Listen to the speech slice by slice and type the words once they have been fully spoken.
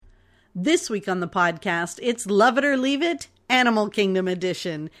This week on the podcast, it's Love It or Leave It, Animal Kingdom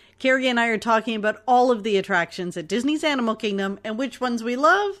edition. Carrie and I are talking about all of the attractions at Disney's Animal Kingdom and which ones we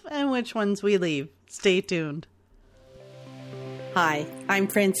love and which ones we leave. Stay tuned. Hi, I'm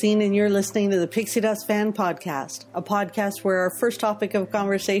Francine and you're listening to the Pixie Dust Fan Podcast, a podcast where our first topic of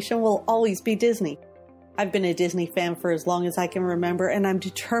conversation will always be Disney. I've been a Disney fan for as long as I can remember, and I'm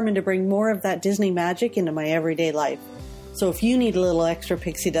determined to bring more of that Disney magic into my everyday life. So if you need a little extra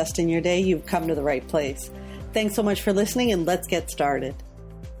pixie dust in your day, you've come to the right place. Thanks so much for listening, and let's get started.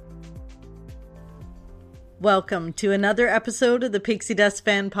 Welcome to another episode of the Pixie Dust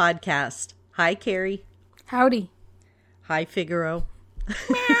Fan Podcast. Hi, Carrie. Howdy. Hi, Figaro.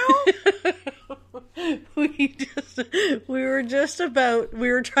 Meow. We were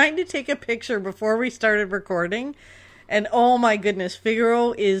trying to take a picture before we started recording, and oh my goodness,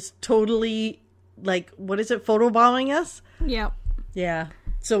 Figaro is totally, like, what is it, photobombing us? Yep. Yeah.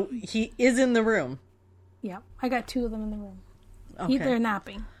 So he is in the room. Yep. I got two of them in the room. Okay. They're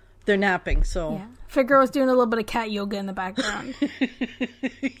napping. They're napping, so. Yeah. Figaro's doing a little bit of cat yoga in the background.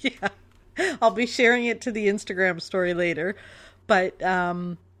 Yeah. I'll be sharing it to the Instagram story later. But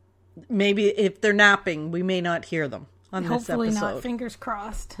maybe if they're napping, we may not hear them on this episode. Hopefully not. Fingers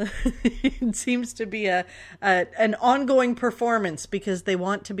crossed. It seems to be an ongoing performance because they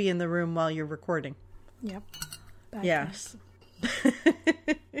want to be in the room while you're recording. Yep. Yes.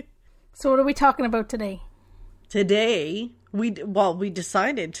 So what are we talking about today? Today, we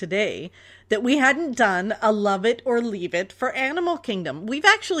decided today that we hadn't done a Love It or Leave It for Animal Kingdom. We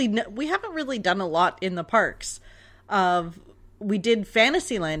haven't really done a lot in the parks. We did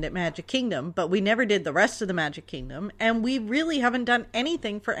Fantasyland at Magic Kingdom, but we never did the rest of the Magic Kingdom. And we really haven't done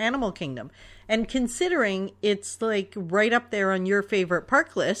anything for Animal Kingdom. And considering it's like right up there on your favorite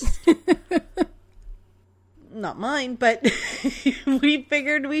park list, not mine, but we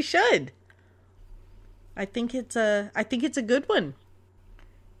figured we should. I think it's a good one.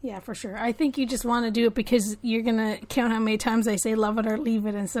 Yeah, for sure. I think you just want to do it because you're going to count how many times I say love it or leave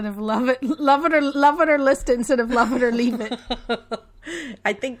it instead of love it or list it instead of love it or leave it.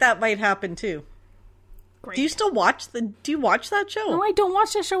 I think that might happen too. Great. Do you watch that show? No, I don't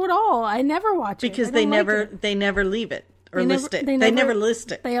watch that show at all. I never watch it. Because they never leave it or list it. They never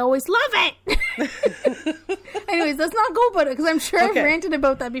list it. They always love it. Anyways, let's not go about it because I'm sure I've ranted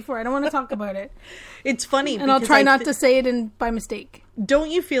about that before. I don't want to talk about it. It's funny. And I'll try not to say it by mistake.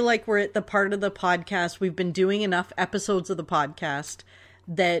 Don't you feel like we're at the part of the podcast, we've been doing enough episodes of the podcast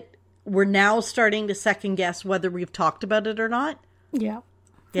that we're now starting to second guess whether we've talked about it or not? Yeah.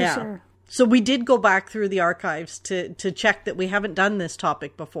 Yeah. Sure. So we did go back through the archives to check that we haven't done this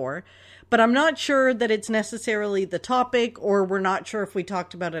topic before. But I'm not sure that it's necessarily the topic, or we're not sure if we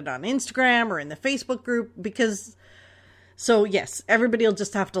talked about it on Instagram or in the Facebook group, because... So, yes, everybody will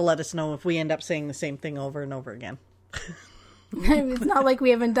just have to let us know if we end up saying the same thing over and over again. It's not like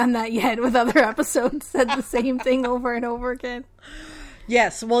we haven't done that yet with other episodes, said the same thing over and over again.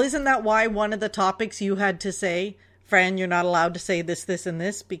 Yes, well, isn't that why one of the topics you had to say, Fran, you're not allowed to say this, this, and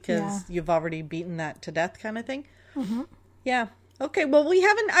this, because you've already beaten that to death kind of thing? Mm-hmm. Yeah. Okay, well,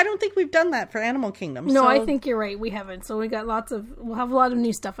 I don't think we've done that for Animal Kingdom. No, I think you're right, we haven't. So we'll have a lot of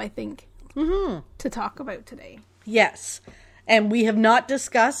new stuff, I think, to talk about today. Yes, and we have not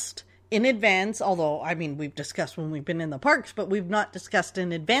discussed in advance, although, I mean, we've discussed when we've been in the parks, but we've not discussed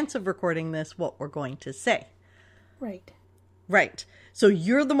in advance of recording this what we're going to say. Right. Right. So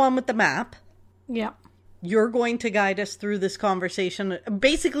you're the one with the map. Yep. You're going to guide us through this conversation,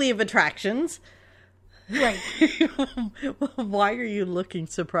 basically of attractions. Right. Why are you looking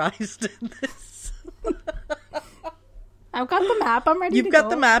surprised at this? I've got the map. I'm ready to go. You've got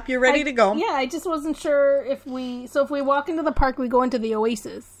the map. You're ready to go. Yeah, I just wasn't sure if we walk into the park, we go into the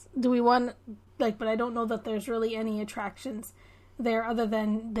Oasis. Do we want, but I don't know that there's really any attractions there other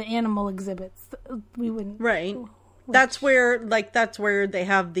than the animal exhibits. We wouldn't. Right. That's where they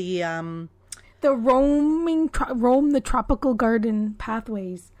have the roam the tropical garden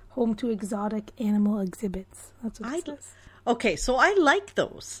pathways, home to exotic animal exhibits. That's what it says. Okay, so I like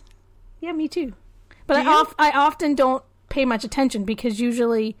those. Yeah, me too. But I often don't pay much attention because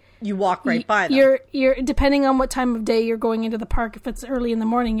usually you walk right by them. You're depending on what time of day you're going into the park. If it's early in the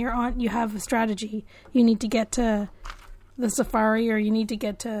morning, you have a strategy. You need to get to the safari, or you need to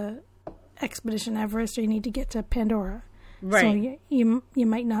get to Expedition Everest, or you need to get to Pandora. Right. So you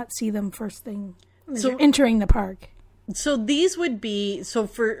might not see them first thing as you're entering the park. So these are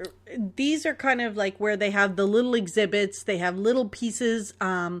kind of like where they have the little exhibits. They have little pieces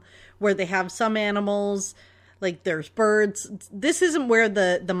where they have some animals. Like there's birds. This isn't where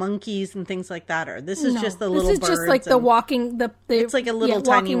the monkeys and things like that are. This is just the little birds. This is just like the walking. It's like a little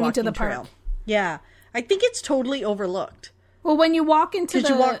tiny walking into the trail. park. Yeah, I think it's totally overlooked. Well, when you walk into because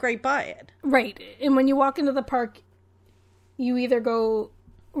you walk right by it, right, and when you walk into the park, you either go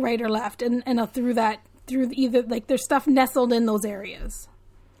right or left, and through either like there's stuff nestled in those areas,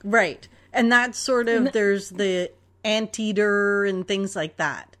 right, and that's sort of there's the anteater and things like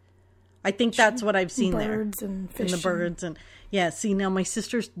that. I think that's what I've seen there. Birds and fish. And the birds and yeah. See, now my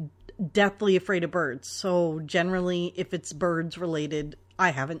sister's deathly afraid of birds, so generally, if it's birds related, I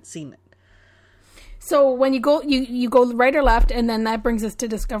haven't seen it. So when you go, you go right or left, and then that brings us to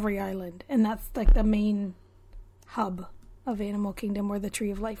Discovery Island, and that's like the main hub of Animal Kingdom where the Tree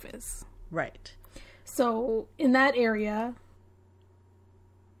of Life is. Right. So in that area,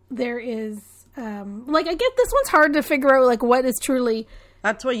 there is like I get this one's hard to figure out like what is truly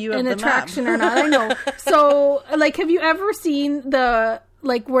that's why you have an the attraction map. or not. I know. So like, have you ever seen the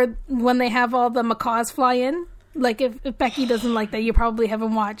like where when they have all the macaws fly in? Like if Becky doesn't like that, you probably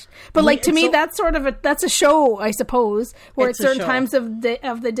haven't watched. But like to me, that's sort of that's a show, I suppose, where at certain times of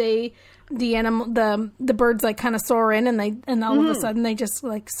the day, the birds like kind of soar in, and all of a sudden they just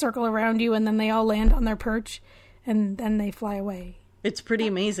like circle around you, and then they all land on their perch, and then they fly away. It's pretty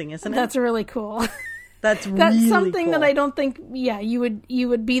amazing, isn't it? That's really cool. That's really something cool. that I don't think. Yeah, you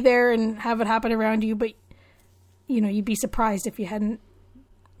would be there and have it happen around you, but you'd be surprised if you hadn't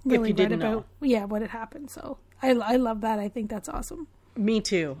really read about what had happened. So. I love that. I think that's awesome. Me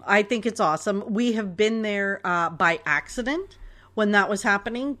too. I think it's awesome. We have been there by accident when that was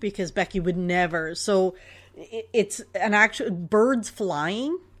happening because Becky would never. So it's an actual birds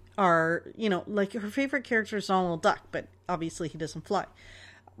flying are, like her favorite character is Donald Duck, but obviously he doesn't fly.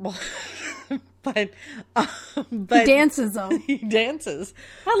 Well, but he dances though. He dances.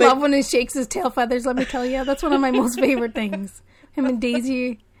 I love when he shakes his tail feathers. Let me tell you, that's one of my most favorite things. Him and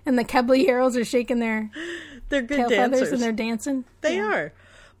Daisy and the Caballeros are shaking their. They're good tail dancers. Feathers and they're dancing. They are.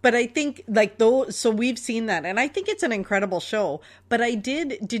 But I think like those, so we've seen that and I think it's an incredible show. But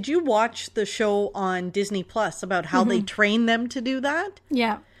did you watch the show on Disney Plus about how they train them to do that?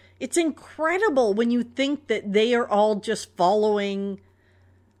 Yeah. It's incredible when you think that they are all just following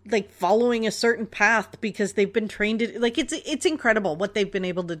a certain path because they've been trained to, like it's incredible what they've been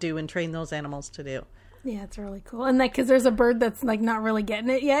able to do and train those animals to do. Yeah, it's really cool. And because there's a bird that's like not really getting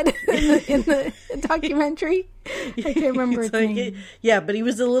it yet in the documentary. I can't remember his name. Yeah, but he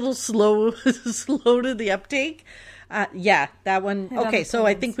was a little slow to the uptake. Yeah, that one. Okay, so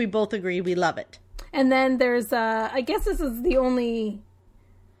I think we both agree we love it. And then there's, I guess this is the only,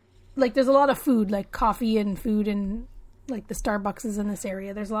 like there's a lot of food, like coffee and food and like the Starbucks is in this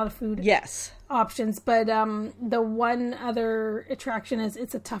area. There's a lot of food options. But the one other attraction is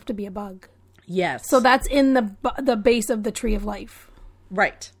It's a Tough to Be a Bug. Yes. So that's in the base of the Tree of Life.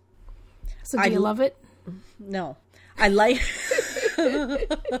 Right. So do you love it? No. I like...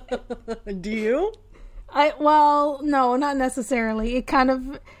 Do you? Well, no, not necessarily. It kind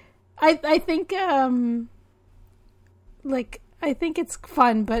of... I think, I think it's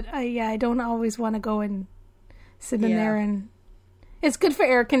fun, but I don't always want to go and sit in there and... It's good for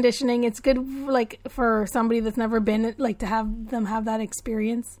air conditioning. It's good, like, for somebody that's never been, like, to have them have that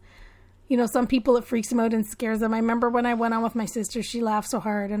experience. Some people, it freaks them out and scares them. I remember when I went on with my sister, she laughed so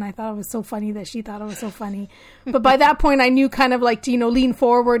hard and I thought it was so funny that she thought it was so funny. But by that point, I knew kind of like to, lean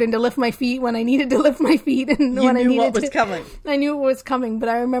forward and to lift my feet when I needed to lift my feet. And when I needed what was coming. I knew it was coming, but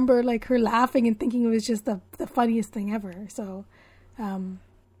I remember like her laughing and thinking it was just the funniest thing ever. So,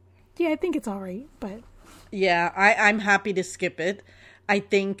 I think it's all right, but. Yeah, I'm happy to skip it. I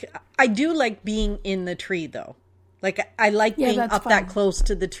think I do like being in the tree though. Like, I like being up that close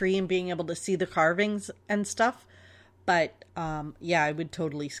to the tree and being able to see the carvings and stuff. But, I would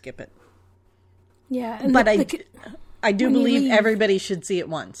totally skip it. Yeah. And but I do believe everybody should see it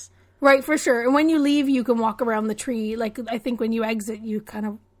once. Right, for sure. And when you leave, you can walk around the tree. Like, I think when you exit, you kind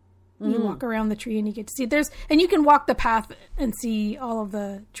of you walk around the tree and you get to see it. And you can walk the path and see all of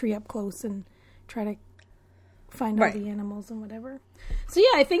the tree up close and try to find all the animals and whatever. So,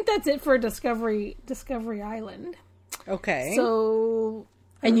 yeah, I think that's it for Discovery Island. Okay. So...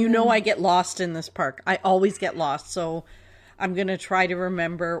 And I get lost in this park. I always get lost, so I'm going to try to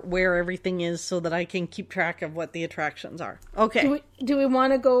remember where everything is so that I can keep track of what the attractions are. Okay. Do we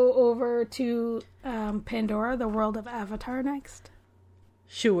want to go over to Pandora, the world of Avatar next?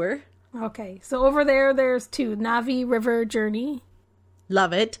 Sure. Okay. So over there's two. Na'vi River Journey.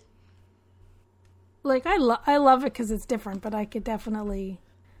 Love it. Like, I love it because it's different, but I could definitely,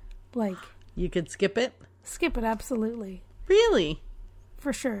 like... You could skip it? Skip it, absolutely. Really?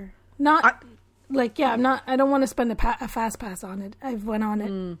 For sure. Not like, yeah, I don't want to spend a fast pass on it. I've went on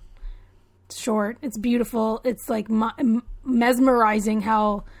it. It's short. It's beautiful. It's like mesmerizing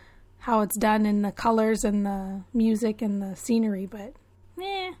how it's done in the colors and the music and the scenery, but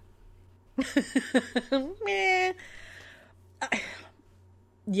meh. Meh.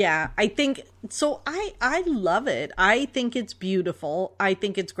 Yeah, I think so. I love it. I think it's beautiful. I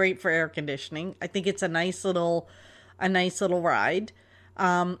think it's great for air conditioning. I think it's a nice little ride.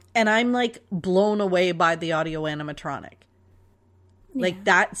 And I'm like blown away by the audio animatronic. Yeah. Like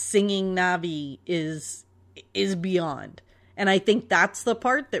that singing Navi is beyond. And I think that's the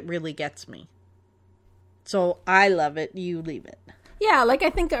part that really gets me. So I love it. You leave it. Yeah, like I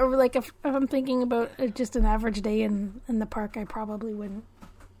think like if I'm thinking about just an average day in the park, I probably wouldn't.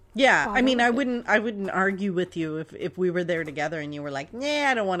 Yeah, I mean, I wouldn't argue with you if we were there together and you were like, "Nah,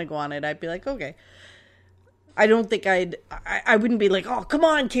 I don't want to go on it." I'd be like, "Okay." I don't think I wouldn't be like, "Oh, come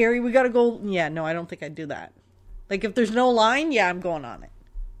on, Carrie, we got to go." Yeah, no, I don't think I'd do that. Like if there's no line, yeah, I'm going on it.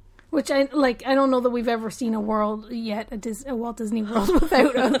 Which I don't know that we've ever seen a world yet, a Walt Disney World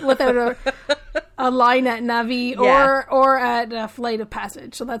without a line at Navi or at a Flight of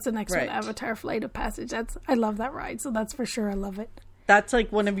Passage. So that's the next one, Avatar Flight of Passage. I love that ride. So that's for sure. I love it. That's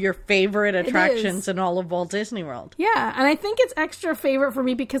like one of your favorite attractions in all of Walt Disney World. Yeah, and I think it's extra favorite for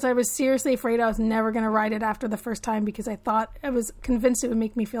me because I was seriously afraid I was never going to ride it after the first time because I was convinced it would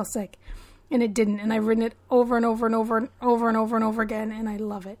make me feel sick. And it didn't. And I've ridden it over and over and over and over and over and over again, and I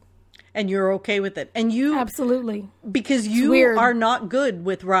love it. And you're okay with it. And you... Absolutely. Because you are not good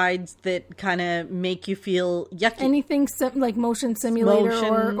with rides that kind of make you feel yucky. Anything like motion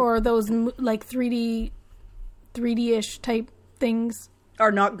simulator or those like 3D-ish type things.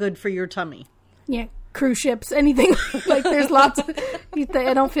 Are not good for your tummy. Yeah. Cruise ships, anything. Like there's lots of...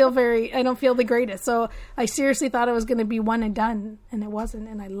 I don't feel the greatest. So I seriously thought it was going to be one and done, and it wasn't.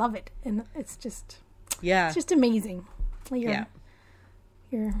 And I love it. And it's just... Yeah. It's just amazing.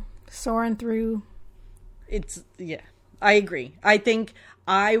 You're soaring through. I agree. I think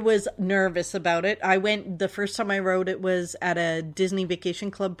I was nervous about it. The first time I rode it was at a Disney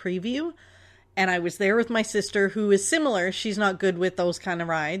Vacation Club preview, and I was there with my sister who is similar. She's not good with those kind of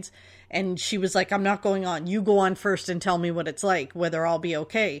rides, and she was like, "I'm not going on. You go on first and tell me what it's like, whether I'll be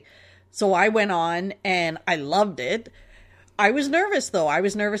okay." So I went on and I loved it. I was nervous though. I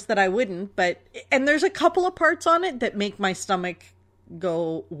was nervous that I wouldn't, and there's a couple of parts on it that make my stomach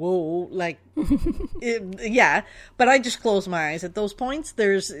go, whoa, like, yeah, but I just close my eyes at those points.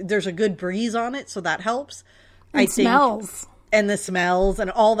 There's a good breeze on it, so that helps. And smells. And the smells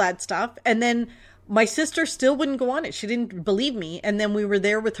and all that stuff. And then my sister still wouldn't go on it. She didn't believe me. And then we were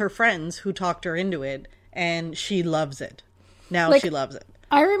there with her friends who talked her into it, and she loves it. Now she loves it.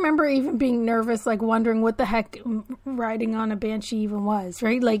 I remember even being nervous, like wondering what the heck riding on a Banshee even was,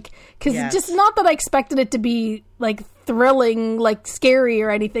 right? Like, because just not that I expected it to be like thrilling, like scary or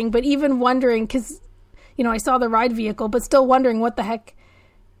anything, but even wondering, because, you know, I saw the ride vehicle, but still wondering what the heck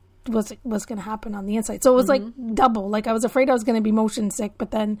was going to happen on the inside. So it was like double. Like I was afraid I was going to be motion sick,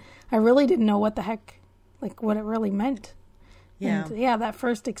 but then I really didn't know what the heck, like what it really meant. Yeah. And that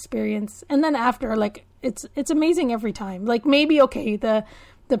first experience. And then after, like, it's amazing every time. Like, maybe, okay, the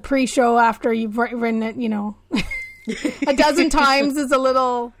pre-show after you've ridden it, you know, a dozen times is a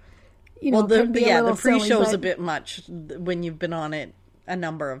little, you know, the pre-show is a bit much when you've been on it a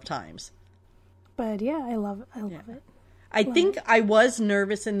number of times. But, yeah, I love it. I think I was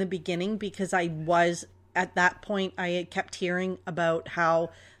nervous in the beginning because at that point, I had kept hearing about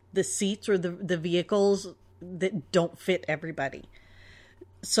how the seats or the vehicles that don't fit everybody.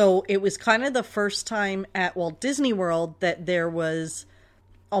 So it was kind of the first time at Walt Disney World that there was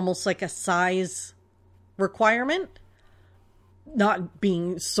almost like a size requirement, not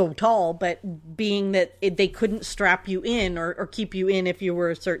being so tall, but being that they couldn't strap you in or keep you in if you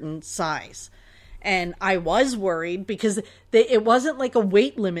were a certain size. And I was worried because it wasn't like a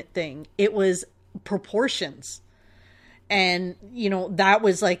weight limit thing. It was proportions. And, you know, that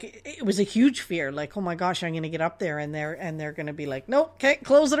was like, it was a huge fear. Like, oh my gosh, I'm going to get up there and they're going to be like, nope, can't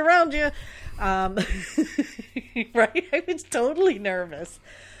close it around you. Right? I was totally nervous.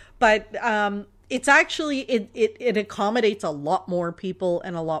 But it's actually, it accommodates a lot more people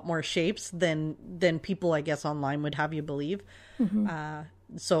and a lot more shapes than people, I guess, online would have you believe. Mm-hmm.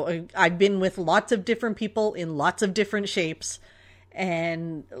 So I've been with lots of different people in lots of different shapes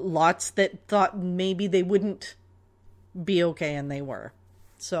and lots that thought maybe they wouldn't be okay, and they were.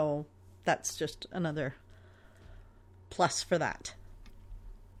 So that's just another plus for that.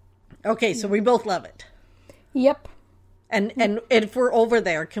 Okay, so we both love it. Yep. And if we're over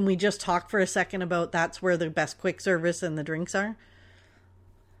there, can we just talk for a second about that's where the best quick service and the drinks are?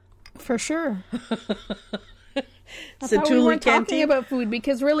 For sure. I So thought we weren't talking about food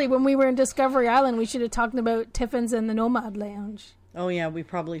because really when we were in Discovery Island we should have talked about Tiffin's and the Nomad Lounge. Oh yeah, we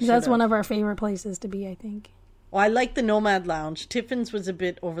probably should. That's one of our favorite places to be, I think. Well, I like the Nomad Lounge. Tiffin's was a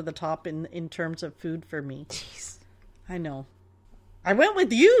bit over the top in terms of food for me. Jeez. I know. I went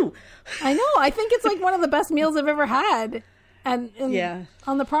with you. I know. I think it's like one of the best meals I've ever had, and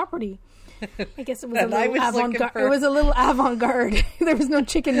on the property. I guess it was a little avant-garde. It was a little avant-garde. There was no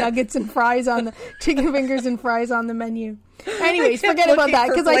chicken nuggets and fries on the chicken fingers and fries on the menu. Anyways, forget about that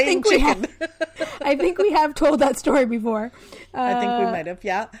because I think we have told that story before. I think we might have,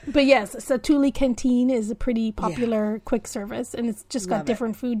 yeah. But yes, Satuli Canteen is a pretty popular quick service, and it's just got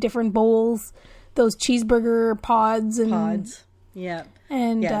different food, different bowls, those cheeseburger pods, yeah,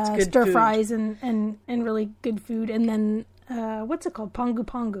 and it's stir food. fries and really good food. And then what's it called? Pongu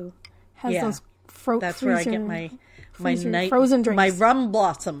Pongu has those. That's where I get my frozen drinks. My rum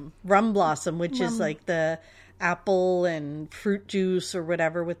blossom, which is like the apple and fruit juice or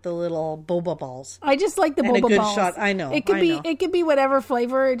whatever with the little boba balls. I just like the and boba a good balls. shot. I know. It could be whatever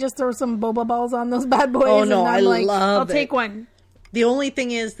flavor. Just throw some boba balls on those bad boys. Oh no, and love I'll it. take one. The only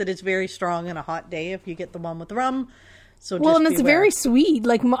thing is that it's very strong on a hot day if you get the one with the rum. So and it's very sweet.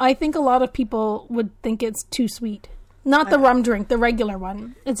 Like I think a lot of people would think it's too sweet. Not the rum drink, the regular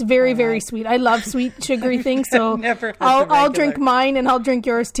one. It's very, very sweet. I love sweet, sugary things, so I'll drink mine and I'll drink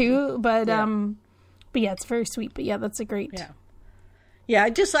yours too. But yeah, it's very sweet. But yeah, that's a great. Yeah.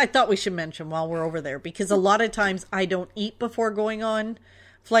 I thought we should mention while we're over there because a lot of times I don't eat before going on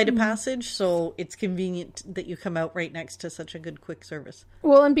Flight of Passage, so it's convenient that you come out right next to such a good quick service.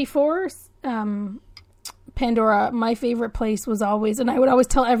 Well, and before Pandora, my favorite place was always, and I would always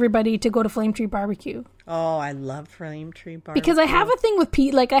tell everybody to go to Flame Tree Barbecue. Oh, I love Flame Tree Barbecue. Because I have a thing with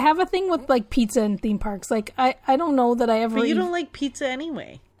I have a thing with like pizza in theme parks. Like I don't know that I ever. But you don't like pizza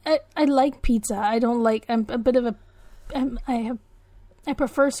anyway. I like pizza. I don't like. I'm a bit of a. I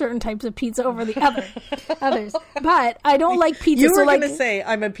prefer certain types of pizza over the others. But I don't like pizza. You were going to say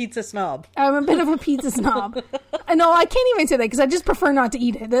I'm a pizza snob. I'm a bit of a pizza snob. No, I can't even say that because I just prefer not to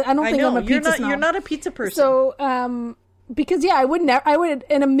eat it. I don't think I'm a pizza snob. You're not a pizza person. So, because I would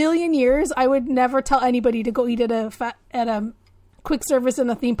in a million years, I would never tell anybody to go eat at a quick service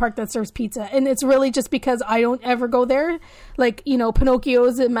in a theme park that serves pizza. And it's really just because I don't ever go there. Like,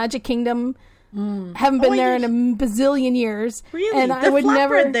 Pinocchio's at Magic Kingdom. Haven't been there in a bazillion years. Really? And I would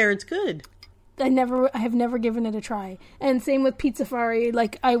never there. It's good. I have never given it a try. And same with Pizzafari.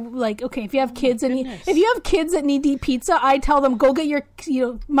 Okay, if you have kids that need to eat pizza, I tell them go get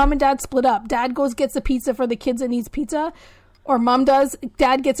your mom and dad split up. Dad gets the pizza for the kids that needs pizza. Or mom does.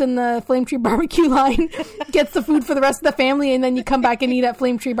 Dad gets in the Flame Tree Barbecue line, gets the food for the rest of the family, and then you come back and eat at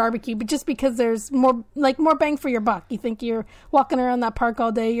Flame Tree Barbecue. But just because there's more bang for your buck. You think you're walking around that park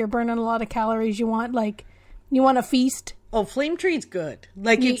all day, you're burning a lot of calories. You want a feast. Oh, Flame Tree's good.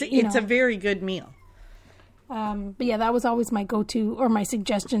 It's a very good meal. But yeah, that was always my go-to or my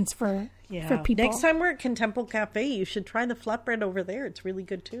suggestions for people. Next time we're at Contempo Cafe, you should try the flatbread over there. It's really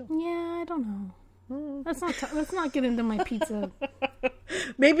good too. Yeah, I don't know. Let's not get into my pizza.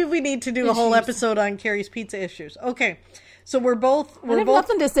 Maybe we need to do a whole episode on Carrie's pizza issues. Okay, so we're both. I have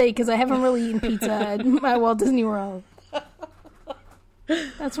nothing to say because I haven't really eaten pizza at Walt Disney World.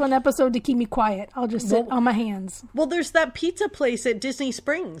 That's one episode to keep me quiet. I'll just sit on my hands. Well, there's that pizza place at Disney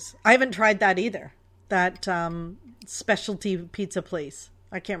Springs. I haven't tried that either. That specialty pizza place.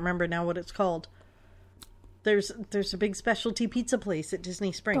 I can't remember now what it's called. There's a big specialty pizza place at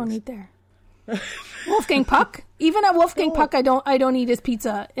Disney Springs. Don't eat there. Wolfgang Puck. Even at Wolfgang Puck, I don't eat his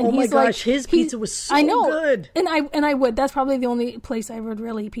pizza. And my gosh, his pizza was so good. And I would. That's probably the only place I would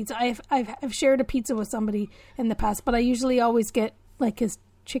really eat pizza. I've shared a pizza with somebody in the past, but I usually always get like his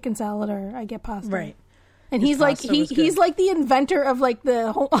chicken salad or I get pasta. Right. And he's like the inventor of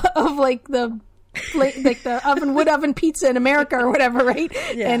the wood oven pizza in America or whatever, right?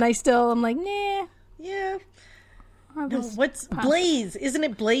 Yeah. And I'm like, nah. Yeah. No, what's Blaze? Isn't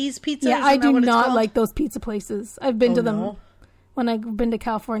it Blaze Pizza? Yeah, I do not like those pizza places. I've been to them when I've been to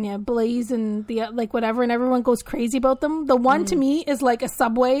California. Blaze and the whatever, and everyone goes crazy about them. The one to me is like a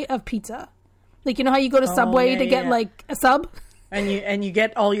Subway of pizza. Like, you know how you go to Subway to get like a sub? And you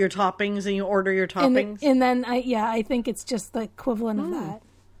get all your toppings and you order your toppings. And then I think it's just the equivalent of that.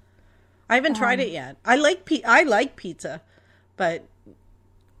 I haven't tried it yet. I like pizza, but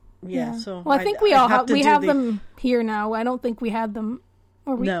so I think we have them here now. I don't think we had them,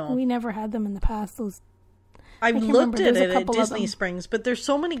 or we never had them in the past. I've looked at it at Disney Springs, but there's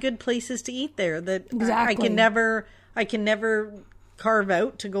so many good places to eat there that I can never carve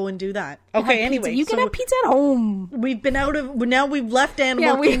out to go and do that. Okay, anyway. You can have pizza at home. We've been out of... Now we've left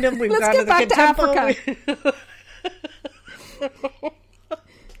Animal Kingdom. We've let's gone get to back the to Africa.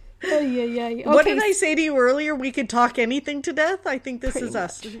 Okay. What did I say to you earlier? We could talk anything to death? I think this is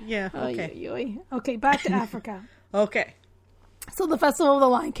us. Yeah, okay. Okay, back to Africa. Okay. So the Festival of the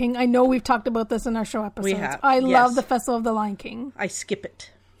Lion King, I know we've talked about this in our show episodes. We have. I love the Festival of the Lion King. I skip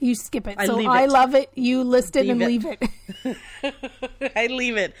it. You skip it. I love it. You list it and leave it. I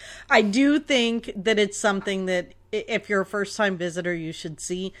leave it. I do think that it's something that if you're a first-time visitor, you should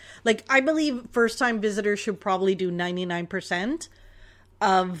see. Like, I believe first-time visitors should probably do 99%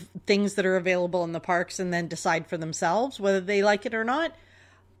 of things that are available in the parks and then decide for themselves whether they like it or not.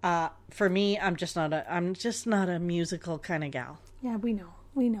 For me, I'm just not a musical kind of gal. Yeah, we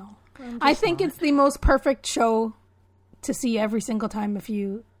know. I think it's the most perfect show to see every single time if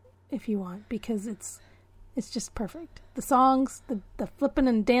you want, because it's just perfect. The songs, the flipping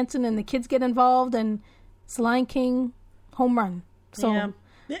and dancing, and the kids get involved, and it's Lion King home run. So yeah.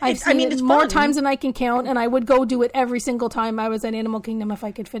 I've seen it more times than I can count, and I would go do it every single time I was at Animal Kingdom if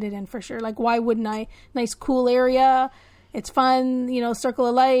I could fit it in, for sure. Like, why wouldn't I? Nice, cool area. It's fun, Circle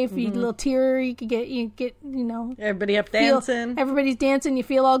of Life. You little tear. You get, everybody up dancing. Everybody's dancing. You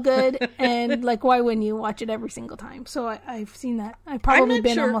feel all good, and like, why wouldn't you watch it every single time? So I've seen that. I've probably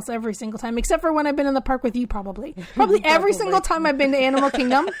been almost every single time, except for when I've been in the park with you. Probably every single time I've been to Animal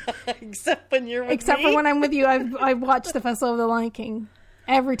Kingdom, except when you're with except me. For when I'm with you. I've watched the Festival of the Lion King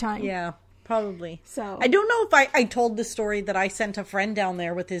every time. Yeah. Probably. So I don't know if I told the story that I sent a friend down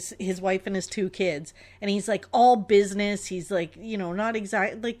there with his wife and his 2 kids, and he's like all business. He's like, not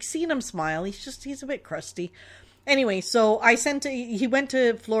exactly like, seeing him smile. He's a bit crusty. Anyway, so he went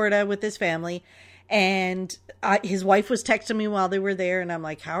to Florida with his family, and his wife was texting me while they were there, and I'm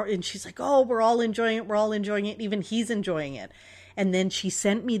like, how? And she's like, oh, we're all enjoying it. We're all enjoying it. Even he's enjoying it. And then she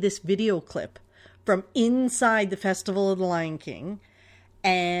sent me this video clip from inside the Festival of the Lion King.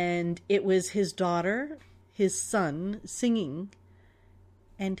 And it was his daughter, his son singing,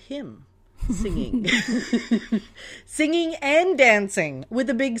 and him singing. Singing and dancing with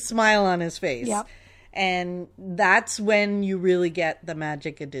a big smile on his face. Yep. And that's when you really get the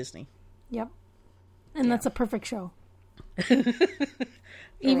magic of Disney. Yep. And that's a perfect show.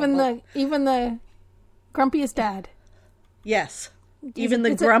 Even the grumpiest dad. Yes. Even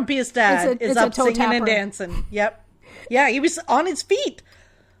the grumpiest dad is up singing and dancing. Yep. Yeah, he was on his feet.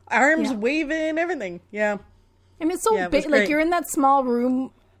 Arms waving, everything. Yeah. And it's so big. Like, you're in that small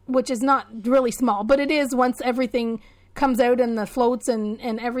room, which is not really small, but it is once everything comes out and the floats and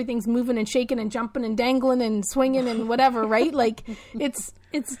everything's moving and shaking and jumping and dangling and swinging and whatever, right? Like, it's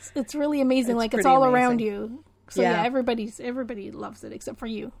really amazing. Like, it's all around you. So, everybody loves it except for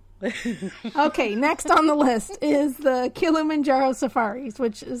you. Okay, next on the list is the Kilimanjaro Safaris,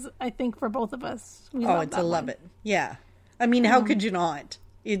 which is, I think, for both of us. Love it. Yeah. I mean, how could you not?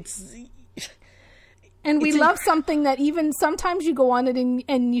 We love something that even sometimes you go on it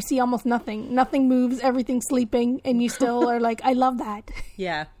and you see almost nothing. Nothing moves, everything's sleeping, and you still are like, I love that.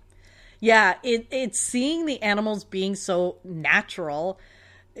 Yeah. Yeah, it's seeing the animals being so natural,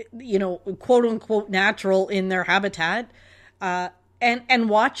 quote unquote natural in their habitat, and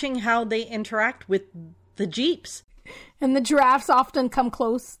watching how they interact with the Jeeps. And the giraffes often come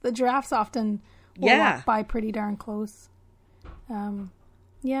close. The giraffes often will walk by pretty darn close.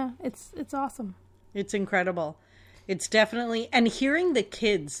 It's awesome. It's incredible. It's definitely, and hearing the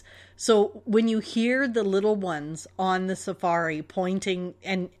kids. So when you hear the little ones on the safari pointing,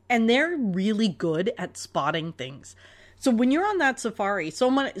 and they're really good at spotting things. So when you're on that safari, so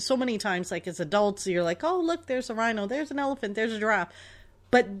many times, like as adults, you're like, oh, look, there's a rhino, there's an elephant, there's a giraffe.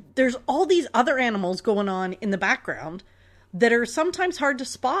 But there's all these other animals going on in the background that are sometimes hard to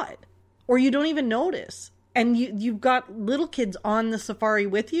spot, or you don't even notice. And you've got little kids on the safari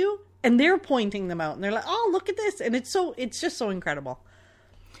with you, and they're pointing them out, and they're like, oh, look at this. And it's just so incredible.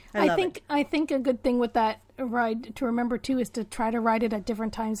 I think a good thing with that ride to remember too is to try to ride it at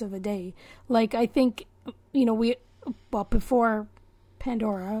different times of the day. Like, I think, before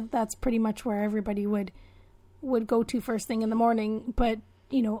Pandora, that's pretty much where everybody would go to first thing in the morning. But,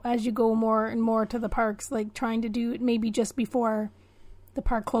 as you go more and more to the parks, like trying to do it maybe just before the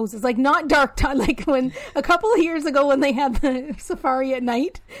park closes, like not dark time, like when a couple of years ago when they had the safari at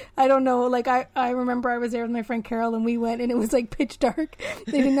night. I don't know, like I remember I was there with my friend Carol and we went and it was like pitch dark.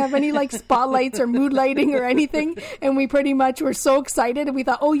 They didn't have any like spotlights or mood lighting or anything, and we pretty much were so excited and we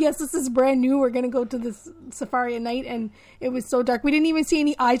thought, oh yes, this is brand new, we're gonna go to this safari at night, and it was so dark we didn't even see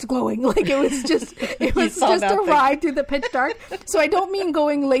any eyes glowing. Like it was just a ride through the pitch dark. So I don't mean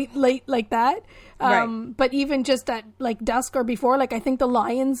going late like that. Right. But even just at like dusk or before, like I think the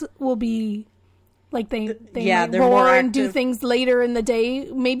lions will be like they Yeah, might they're more roar and do active. things later in the day.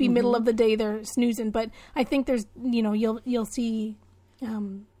 Maybe middle of the day they're snoozing, but I think there's you'll see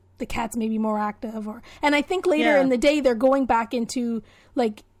the cats maybe more active, and I think later Yeah. in the day they're going back into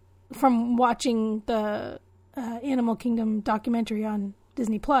like from watching the Animal Kingdom documentary on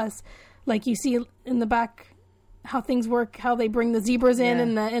Disney Plus, like you see in the back how things work, how they bring the zebras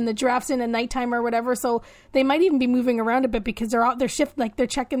in Yeah. and the giraffes in at nighttime or whatever. So they might even be moving around a bit because they're out, they're shift, like they're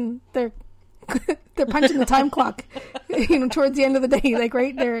checking, they're punching the time clock, towards the end of the day. Like,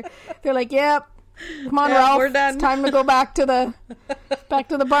 right, they're like, yep, come on, Yeah, Ralph, we're done. it's time to go back to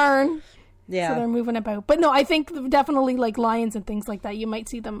the barn. Yeah. So they're moving about. But no, I think definitely like lions and things like that, you might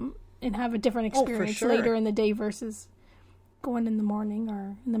see them and have a different Oh, for experience sure. later in the day versus going in the morning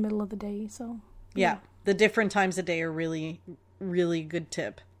or in the middle of the day. So Yeah. The different times of day are really, really good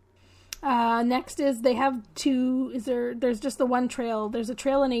tip. next is they have there's just the one trail. There's a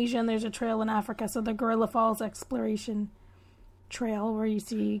trail in Asia and there's a trail in Africa. So the Gorilla Falls Exploration Trail, where you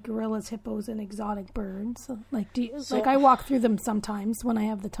see gorillas, hippos, and exotic birds. So, like, I walk through them sometimes when I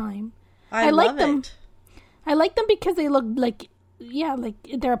have the time. I like love them. it. I like them because they look like, like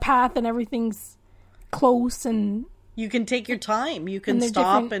they're a path and everything's close and You can take your time. You can And they're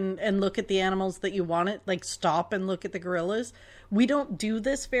stop and look at the animals that you want it. Like, stop and look at the gorillas. We don't do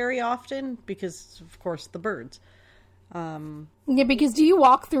this very often because, of course, the birds. yeah. Because do you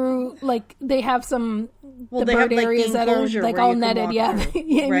walk through, like, they have some Well, the they have, bird like, the areas that are enclosure like where all you can netted, walk yeah. through,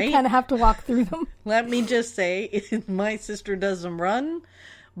 Yeah, right? you kind of have to walk through them. Let me just say, my sister doesn't run,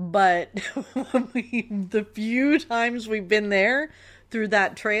 but the few times we've been there through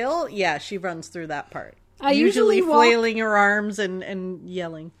that trail, yeah, she runs through that part. I usually usually walk- flailing her arms and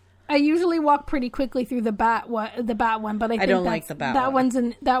yelling. I usually walk pretty quickly through the bat one, but I think don't like the bat that one.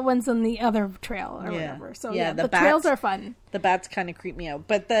 one's in the other trail or Yeah. whatever. So Yeah, yeah, the the trails bats- are fun. The bats kind of creep me out.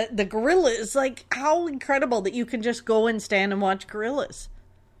 But the gorillas, like, how incredible that you can just go and stand and watch gorillas.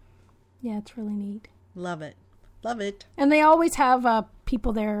 Yeah, it's really neat. Love it. Love it. And they always have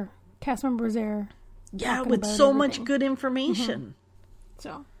people there, cast members there. Yeah, talking with about so everything. much good information.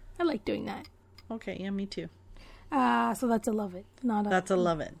 So I like doing that. Okay, yeah, me too. So that's a love it. That's a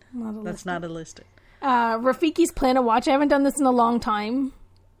love it. Not a That's list. not a listed. Rafiki's Planet Watch. I haven't done this in a long time.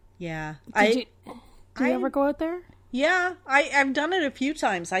 Yeah. Did you I- ever go out there? Yeah, I've done it a few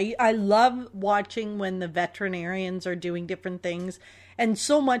times. I love watching when the veterinarians are doing different things. And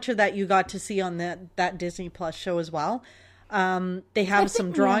so much of that you got to see on that Disney Plus show as well. They have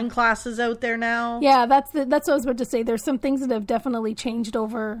some drawing classes out there now. Yeah, that's what I was about to say. There's some things that have definitely changed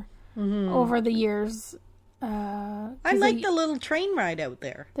over the years. I like the little train ride out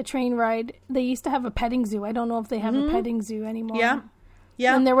there. the train ride. They used to have a petting zoo. I don't know if they have a petting zoo anymore. Yeah.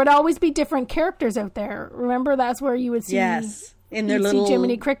 Yeah. And there would always be different characters out there. Remember, that's where you would see Yes. In their you'd little see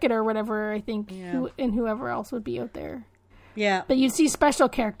Jiminy Cricket or whatever, I think, Yeah. and whoever else would be out there. Yeah. But you'd see special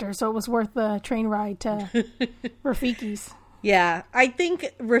characters, so it was worth the train ride to Rafiki's. Yeah. I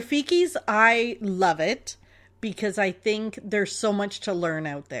think Rafiki's, I love it because I think there's so much to learn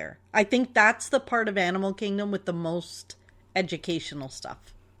out there. I think that's the part of Animal Kingdom with the most educational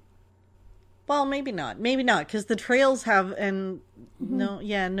stuff. Well, maybe not. Maybe not, because the trails have, and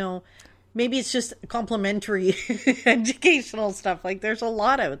no. Maybe it's just complimentary educational stuff. Like, there's a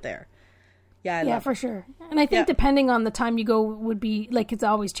lot out there. Yeah, I Yeah, love it. for sure. And I think Yeah. depending on the time you go would be, like, it's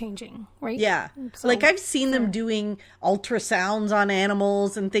always changing, right? Yeah. So- Like, I've seen them doing ultrasounds on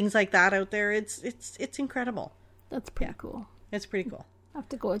animals and things like that out there. It's incredible. That's pretty cool. It's pretty cool. I have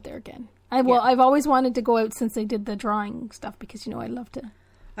to go out there again. I've always wanted to go out since they did the drawing stuff because, I love to.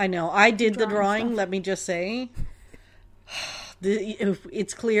 I know. I did the Drawing drawing, stuff. let me just say.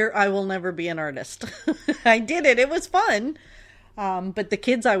 It's clear I will never be an artist. I did it. It was fun. But the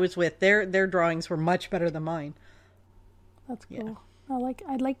kids I was with, their drawings were much better than mine. That's cool.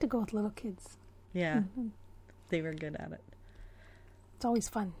 I'd like to go with little kids. Yeah. They were good at it. It's always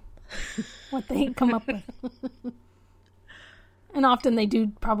fun what they come up with. And often they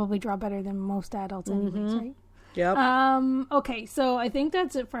do probably draw better than most adults anyways, right? Yep. Okay, so I think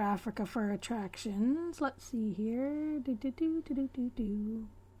that's it for Africa for attractions. Let's see here.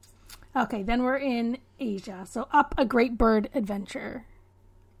 Okay, then we're in Asia. So Up a Great Bird Adventure.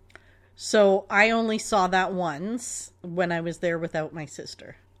 So I only saw that once when I was there without my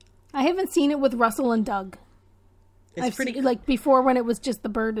sister. I haven't seen it with Russell and Doug. It's pretty seen, like before when it was just the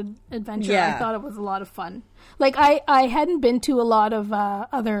bird adventure. Yeah. I thought it was a lot of fun. Like I hadn't been to a lot of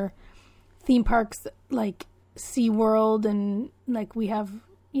other theme parks like SeaWorld and like we have,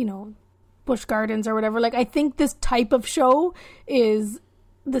 Busch Gardens or whatever. Like I think this type of show is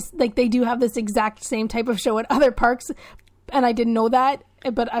this, like, they do have this exact same type of show at other parks, and I didn't know that.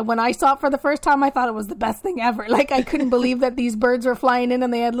 But when I saw it for the first time, I thought it was the best thing ever. Like, I couldn't believe that these birds were flying in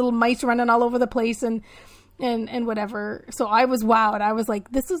and they had little mice running all over the place and whatever. So I was wowed. I was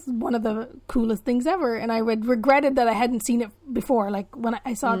like, this is one of the coolest things ever. And I regretted that I hadn't seen it before. Like, when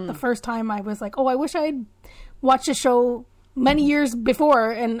I saw it the first time, I was like, oh, I wish I had watched the show many years before.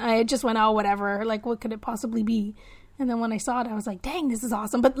 And I just went, oh, whatever. Like, what could it possibly be? And then when I saw it, I was like, dang, this is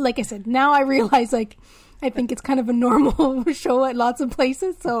awesome. But like I said, now I realize, like, I think it's kind of a normal show at lots of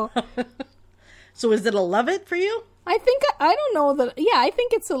places. So So is it a love it for you? I think, I don't know that. Yeah, I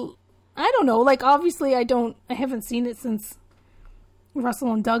think it's I don't know. Like, obviously I haven't seen it since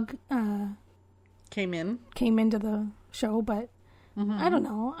Russell and Doug Came into the show, but I don't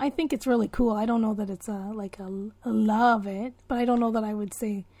know. I think it's really cool. I don't know that it's a love it, but I don't know that I would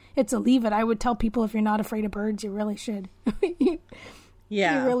say it's a leave it. I would tell people, if you're not afraid of birds, you really should.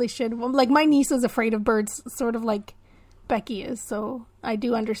 Yeah. You really should. Well, like, my niece is afraid of birds, sort of like Becky is, so I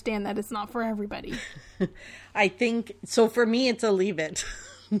do understand that it's not for everybody. I think, so for me, it's a leave it.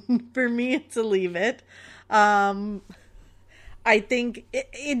 For me, it's a leave it. I think,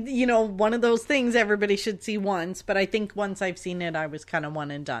 one of those things everybody should see once, but I think once I've seen it, I was kind of one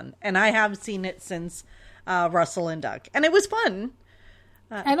and done. And I have seen it since Russell and Doug. And it was fun.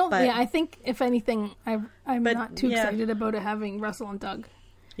 I think, if anything, I'm not too excited about it having Russell and Doug.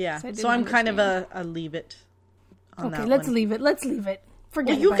 Yeah, so I'm kind of a leave it on that let's one. leave it. Let's leave it.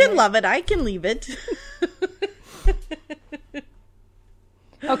 Forget you can love it. I can leave it.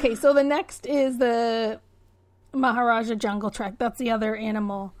 Okay, so the next is the Maharaja Jungle Trek. That's the other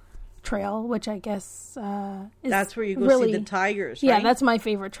animal trail, which I guess is that's where you go really, see the tigers, right? Yeah, that's my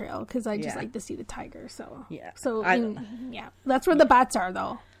favorite trail, because I just like to see the tigers. So yeah, so that's where the bats are,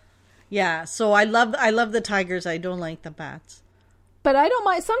 though. Yeah, so I love the tigers. I don't like the bats, but I don't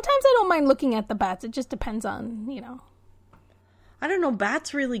mind. Sometimes I don't mind looking at the bats. It just depends on I don't know.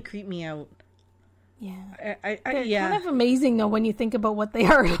 Bats really creep me out. Yeah, They're kind of amazing though when you think about what they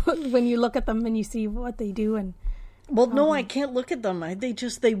are. When you look at them and you see what they do, and well, no, I can't look at them.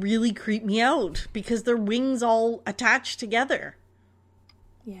 They really creep me out because their wings all attached together.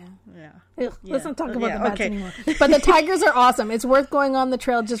 Yeah. Ugh, let's not talk about the bats anymore. But the tigers are awesome. It's worth going on the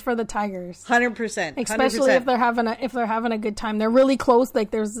trail just for the tigers. 100%. Especially if they're having a good time. They're really close.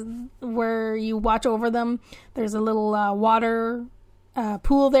 Like, there's where you watch over them. There's a little water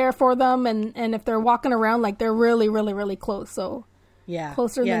pool there for them, and if they're walking around, like, they're really, really, really close. So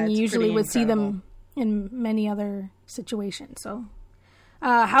closer than you usually would see them in many other situations. So,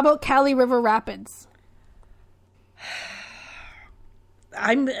 how about Kali River Rapids?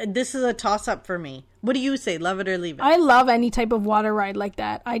 This is a toss-up for me. What do you say? Love it or leave it? I love any type of water ride like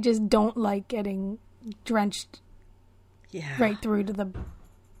that. I just don't like getting drenched right through to the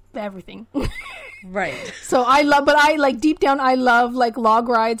everything. Right. So I like, deep down, I love, like, log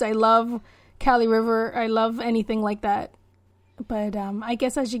rides. I love Kali River. I love anything like that. But I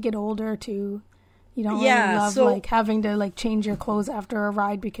guess as you get older too, you don't really love like having to, like, change your clothes after a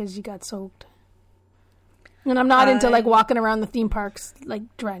ride because you got soaked. And I'm not into, like, walking around the theme parks, like,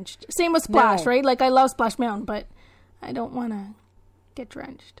 drenched. Same with Splash, right? Like, I love Splash Mountain, but I don't want to get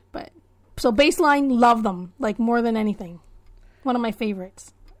drenched. But so Baseline, love them, like, more than anything. One of my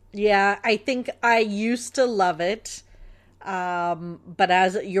favorites. Yeah, I think I used to love it.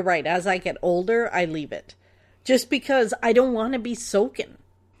 But you're right, as I get older, I leave it. Just because I don't want to be soaking.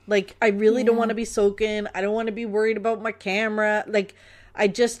 Like, I really don't want to be soaking. I don't want to be worried about my camera. Like, I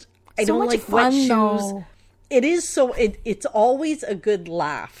don't like wet shoes. Though. It is it's always a good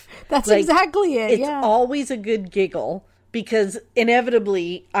laugh. That's like, exactly it. It's always a good giggle because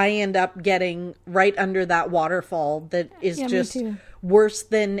inevitably I end up getting right under that waterfall that is just worse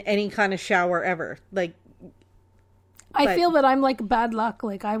than any kind of shower ever. Like, I feel that I'm like bad luck.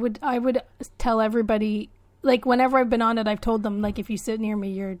 Like, I would tell everybody, like, whenever I've been on it, I've told them, like, if you sit near me,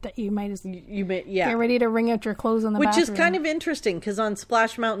 you might get ready to wring out your clothes in the bathroom. Which is kind of interesting because on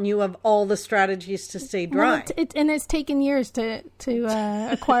Splash Mountain you have all the strategies to stay dry. Well, it's taken years to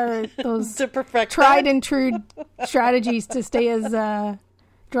acquire those to perfect tried and true strategies to stay as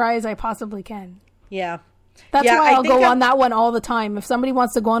dry as I possibly can. Yeah. That's why I'll go on that one all the time. If somebody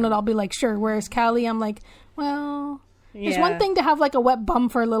wants to go on it, I'll be like, sure. Whereas Kali, I'm like, well, it's one thing to have, like, a wet bum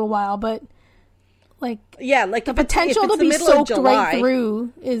for a little while, but like, like the potential to be soaked right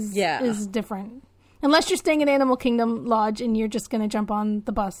through is different. Unless you're staying at Animal Kingdom Lodge and you're just going to jump on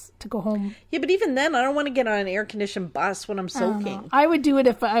the bus to go home. Yeah, but even then, I don't want to get on an air-conditioned bus when I'm soaking. I would do it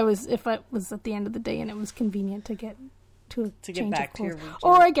if it was at the end of the day and it was convenient to get to get change back of to your clothes. routine.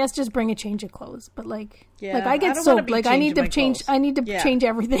 Or I guess just bring a change of clothes. But like I get don't wanna soaked. be Like I need to changing my change. clothes. I need to change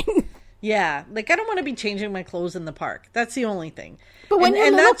everything. Yeah, like I don't want to be changing my clothes in the park. That's the only thing. But when you're a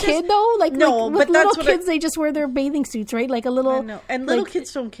little kid, though, like no, with but little that's kids, they just wear their bathing suits, right? Like a little. I know. And little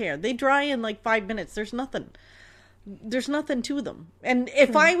kids don't care. They dry in like 5 minutes. There's nothing to them. And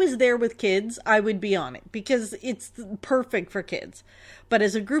if I was there with kids, I would be on it because it's perfect for kids. But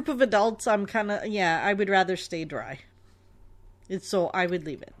as a group of adults, I'm kind of I would rather stay dry. So I would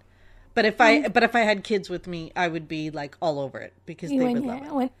leave it. But if I had kids with me, I would be like all over it because they would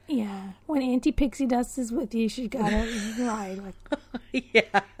love it. When Auntie Pixie Dust is with you, she gotta ride. Like.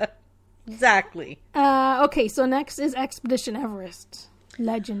 Yeah, exactly. Okay, so next is Expedition Everest,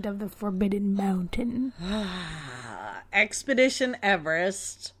 Legend of the Forbidden Mountain. Expedition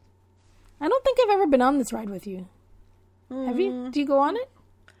Everest. I don't think I've ever been on this ride with you. Have you? Do you go on it?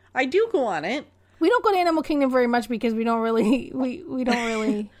 I do go on it. We don't go to Animal Kingdom very much because we don't really. We don't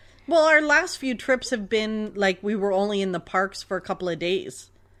really. Well, our last few trips have been like we were only in the parks for a couple of days.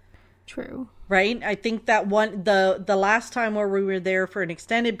 True. Right? I think that the last time where we were there for an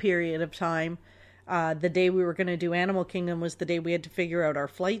extended period of time, the day we were going to do Animal Kingdom was the day we had to figure out our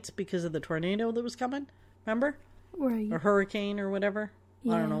flights because of the tornado that was coming. Remember? Right. Or hurricane or whatever.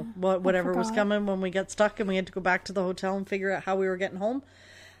 Yeah, I don't know. Whatever was coming when we got stuck and we had to go back to the hotel and figure out how we were getting home.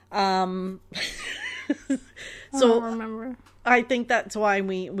 I don't remember. I think that's why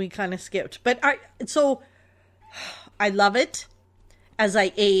we kind of skipped. But I love it. As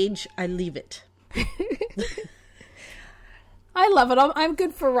I age, I leave it. I love it. I'm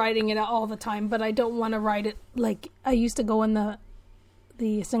good for riding it all the time, but I don't want to ride it like I used to go in the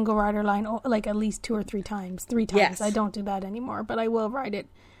single rider line like at least 2 or 3 times. 3 times. Yes. I don't do that anymore, but I will ride it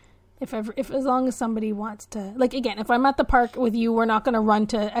if as long as somebody wants to. Like again, if I'm at the park with you, we're not going to run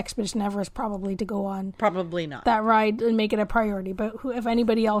to Expedition Everest probably to go on. Probably not. That ride and make it a priority. But if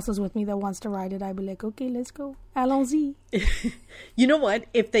anybody else is with me that wants to ride it, I'd be like, okay, let's go. Allons-y. You know what?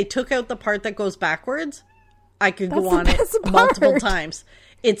 If they took out the part that goes backwards, I could go on it multiple times.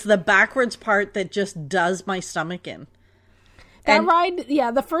 It's the backwards part that just does my stomach in. That ride,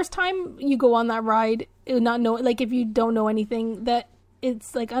 the first time you go on that ride, not know, like if you don't know anything, that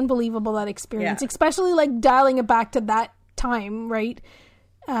it's like unbelievable, that experience, especially like dialing it back to that time, right?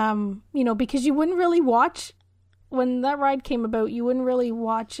 Because you wouldn't really watch when that ride came about, you wouldn't really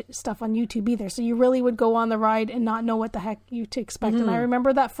watch stuff on YouTube either. So you really would go on the ride and not know what the heck you to expect. Mm-hmm. And I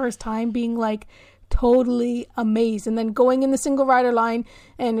remember that first time being like totally amazed, and then going in the single rider line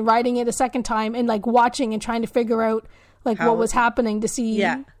and riding it a second time and like watching and trying to figure out like what was happening to see,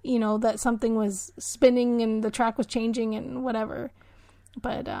 that something was spinning and the track was changing and whatever.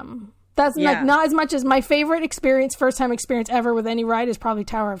 But that's like not as much as my favorite first time experience ever with any ride is probably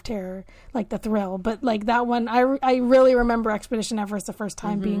Tower of Terror, like the thrill. But like that one, I really remember Expedition Everest the first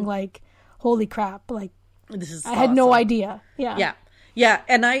time being like, holy crap, like this is I had no idea. Yeah,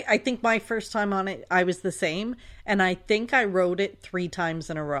 and I think my first time on it, I was the same, and I think I rode it 3 times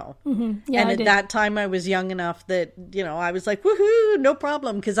in a row. Mm-hmm. Yeah, and at that time, I was young enough that, I was like, woohoo, no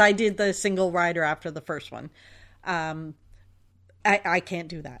problem, because I did the single rider after the first one. I can't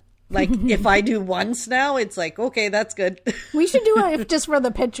do that. Like, if I do once now, it's like, okay, that's good. We should do it just for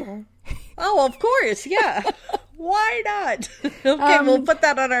the picture. Oh, of course, yeah. Why not? Okay, we'll put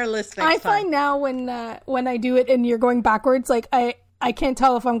that on our list next time. I find now when I do it and you're going backwards, like I can't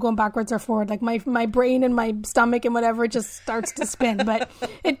tell if I'm going backwards or forward. Like my brain and my stomach and whatever just starts to spin. But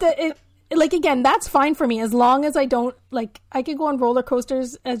it like again, that's fine for me as long as I don't like. I could go on roller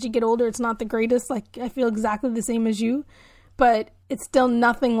coasters as you get older. It's not the greatest. Like I feel exactly the same as you, but it's still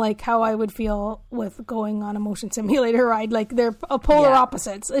nothing like how I would feel with going on a motion simulator ride. Like they're polar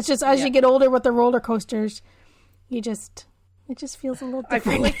opposites. It's just as you get older with the roller coasters, it just feels a little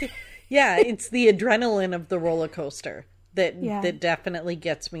different. I feel like it's the adrenaline of the roller coaster that definitely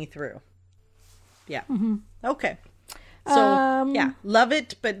gets me through. Yeah. Mm-hmm. Okay. So love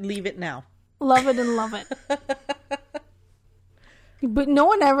it, but leave it now. Love it and love it. But no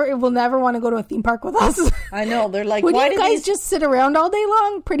one will never want to go to a theme park with us. I know. They're like, why do you guys just sit around all day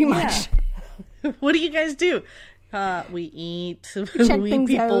long? Pretty much. What do you guys do? We eat. We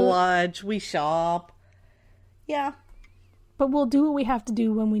people watch. We shop. Yeah. But we'll do what we have to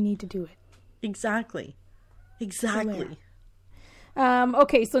do when we need to do it. Exactly.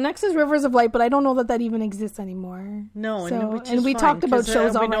 Okay, so next is Rivers of Light, but I don't know that even exists anymore. No, and we talked about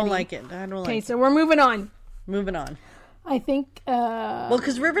shows already. We don't like it. I don't like it. Okay, so we're moving on. I think...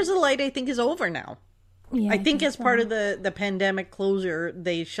 because Rivers of Light, I think, is over now. Yeah, I think as part of the pandemic closure,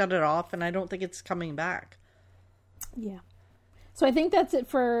 they shut it off, and I don't think it's coming back. Yeah. So I think that's it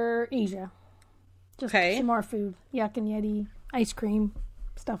for Asia. Just Okay. some more food. Yak and Yeti, ice cream,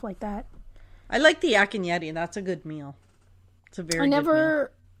 stuff like that. I like the Yak and Yeti. That's a good meal. It's a very good meal.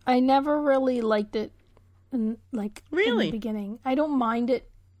 I never really liked it in Really? the beginning. I don't mind it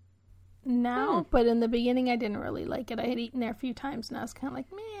now, but in the beginning I didn't really like it. I had eaten there a few times and I was kind of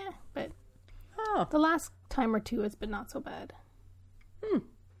like, meh. But the last time or two it's been not so bad.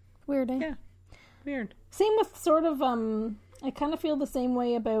 Weird, eh? Yeah. Weird. Same with sort of, I kind of feel the same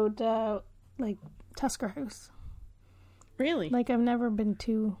way about, like, Tusker House. Really? Like, I've never been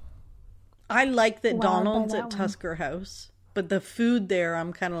too... I like that Wowed by Donald's that at one. Tusker House, but the food there,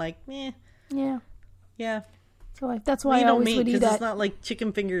 I'm kind of like, meh. Yeah. Yeah. So that's why You I know always me, would eat because at... it's not like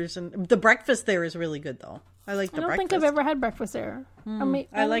chicken fingers, and the breakfast there is really good, though. I like the I don't breakfast. think I've ever had breakfast there.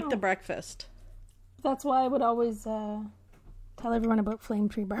 I like the know. breakfast. That's why I would always tell everyone about Flame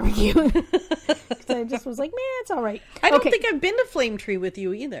Tree Barbecue. 'Cause I just was like, man, it's all right. I don't think I've been to Flame Tree with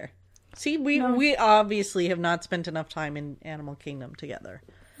you either. See, we obviously have not spent enough time in Animal Kingdom together.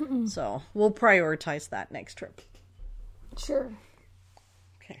 So we'll prioritize that next trip. Sure.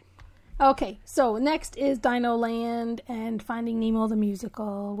 Okay. Okay, so next is Dino Land and Finding Nemo the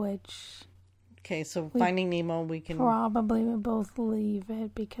musical, which Okay, so Finding Nemo, we can... probably would both leave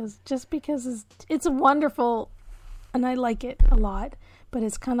it because it's a wonderful, and I like it a lot, but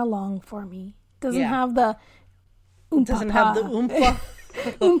it's kind of long for me. Doesn't have the Doesn't have the oompa.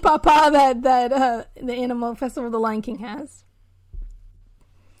 oompapa that the Animal Festival of the Lion King has.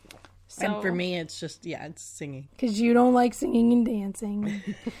 So, And for me, it's just, it's singing. because you don't like singing and dancing.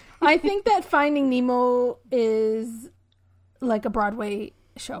 I think that Finding Nemo is like a Broadway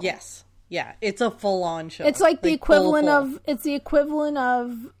show. Yes. Yeah, it's a full-on show. It's like the equivalent full. it's the equivalent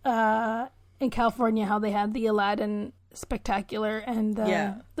of in California how they had the Aladdin Spectacular and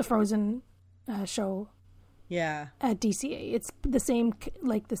the Frozen show Yeah. at DCA. It's the same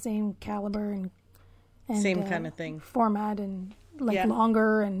caliber and Same kind of thing. format and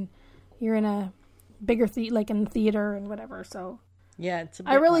longer, and you're in a bigger in theater and whatever. So Yeah, it's a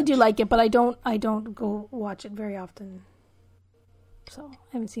bit I really much. do like it, but I don't go watch it very often. So I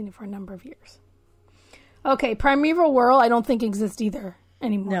haven't seen it for a number of years. Okay, Primeval Whirl I don't think exists either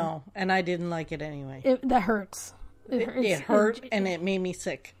anymore. No, and I didn't like it anyway. That hurts. It hurt and it made me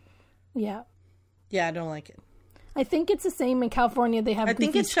sick. Yeah. Yeah, I don't like it. I think it's the same in California. They have I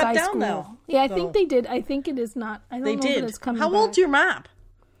think Goofy it's shut Sky down School. now. Yeah, I So- think they did. I think it is not. I don't They know did. that it's coming How back. old's your map?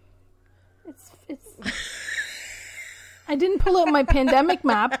 It's I didn't pull out my pandemic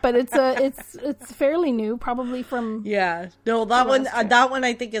map, but it's fairly new, probably from Yeah. No, that one last year. that one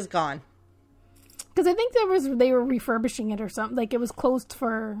I think is gone. because I think they were refurbishing it or something. Like it was closed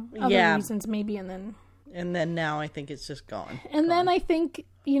for other reasons, maybe, and then now I think it's just gone. then I think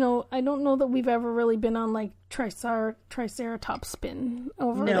I don't know that we've ever really been on like Triceratops spin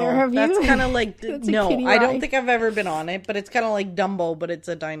over there. Have you? That's kind of like It's a no. kiddie I don't ride. think I've ever been on it, but it's kind of like Dumbo, but it's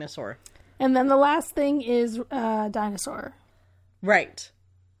a dinosaur. And then the last thing is Dinosaur. Right.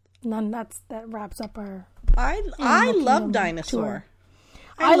 And then that wraps up our. I Animal love Kingdom Dinosaur. tour.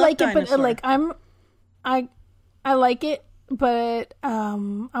 I I love like it, Dinosaur. but like I like it, but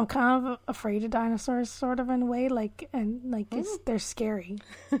I'm kind of afraid of dinosaurs, sort of in a way. They're scary.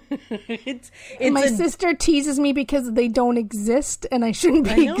 it's My sister teases me because they don't exist, and I shouldn't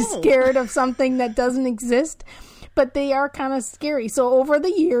be know. scared of something that doesn't exist. But they are kind of scary. So over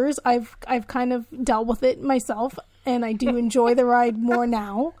the years, I've kind of dealt with it myself, and I do enjoy the ride more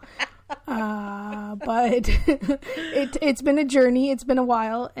now. But it's been a journey. It's been a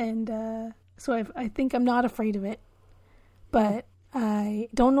while, and so I think I'm not afraid of it. But I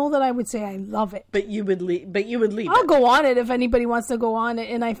don't know that I would say I love it. But you would leave. I'll go on it if anybody wants to go on it,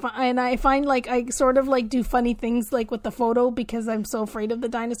 and I find like I sort of like do funny things like with the photo because I'm so afraid of the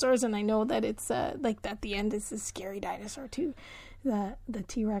dinosaurs, and I know that it's like at the end it's a scary dinosaur too, the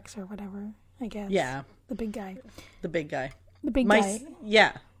T-Rex or whatever, I guess. Yeah. The big guy. The big guy. The big guy.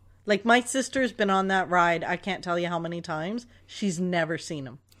 Yeah. Like my sister's been on that ride. I can't tell you how many times. She's never seen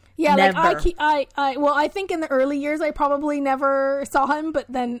him. Yeah, Never. like I think in the early years I probably never saw him, but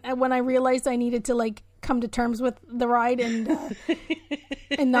then when I realized I needed to like come to terms with the ride and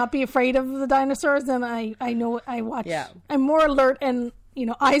and not be afraid of the dinosaurs, then I know I watch. Yeah. I'm more alert and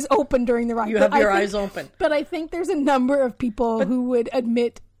eyes open during the ride. You have your eyes open. But I think there's a number of people who would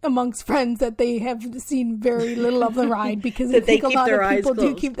admit amongst friends that they have seen very little of the ride because I That they think a keep lot their of eyes people do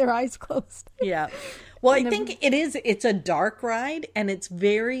closed. keep their eyes closed. Yeah. Well, I think it's a dark ride, and it's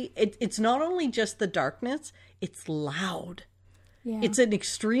it's not only just the darkness, it's loud. Yeah. It's an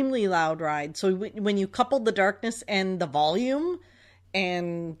extremely loud ride. So when you couple the darkness and the volume,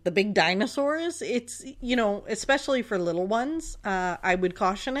 and the big dinosaurs, it's, you know, especially for little ones, I would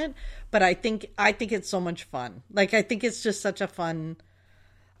caution it, but I think it's so much fun. Like, I think it's just such a fun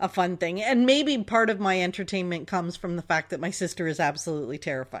thing. And maybe part of my entertainment comes from the fact that my sister is absolutely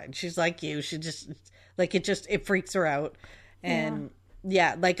terrified. She's like you. She just, like, it freaks her out. And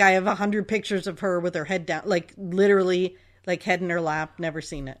yeah, like, I have 100 pictures of her with her head down, like, literally, like, head in her lap, never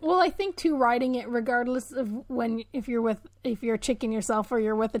seen it. Well, I think too, riding it, regardless of if you're a chicken yourself or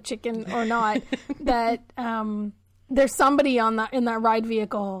you're with a chicken or not, that there's somebody in that ride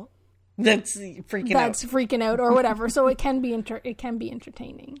vehicle that's freaking out or whatever. So it can be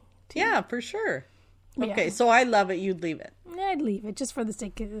entertaining too. Yeah, for sure. Okay, Yeah. so I love it. You'd leave it. I'd leave it just for the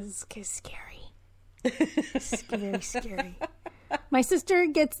sake of it's scary. Scary. My sister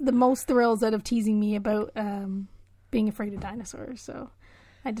gets the most thrills out of teasing me about being afraid of dinosaurs, so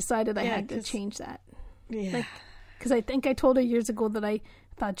I decided I had to change that. Yeah. Because I think I told her years ago that I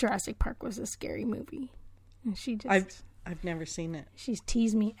thought Jurassic Park was a scary movie. And she just... I've never seen it. She's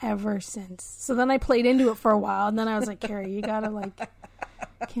teased me ever since. So then I played into it for a while, and then I was like, Carrie, you gotta, like...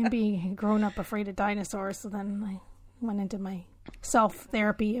 Can't be grown up afraid of dinosaurs. So then I went into my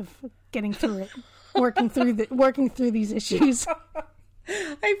self-therapy of getting through it. Working through these issues.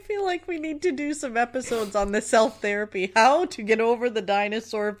 I feel like we need to do some episodes on the self-therapy. How to get over the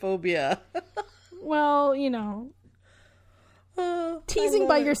dinosaur phobia. Well, you know, teasing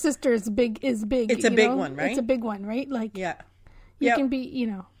by your sister is big. It's a big one, right? It's a big one, right? Like, yeah, you can be, you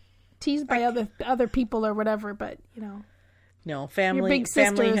know, teased by other people or whatever, but you know, no, family. Your big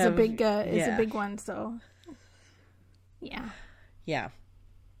sister is a big one. So, yeah.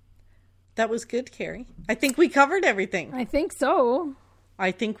 That was good, Carrie. I think we covered everything. I think so.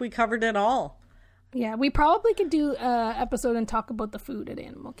 I think we covered it all. Yeah, we probably could do an episode and talk about the food at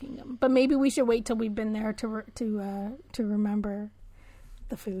Animal Kingdom, but maybe we should wait till we've been there to remember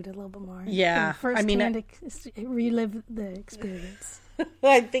the food a little bit more. Yeah, relive the experience.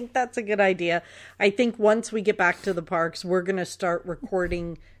 I think that's a good idea. I think once we get back to the parks, we're going to start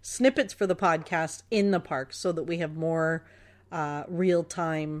recording snippets for the podcast in the parks so that we have more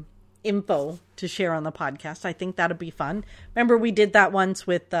real-time info to share on the podcast. I think that'll be fun. Remember, we did that once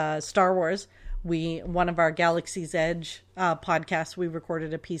with Star Wars. One of our Galaxy's Edge podcasts, we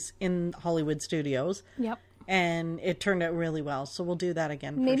recorded a piece in Hollywood Studios. Yep. And it turned out really well. So we'll do that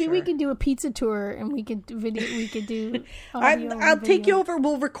again. Maybe for we sure. could do a pizza tour and we could do audio. I'll take you over.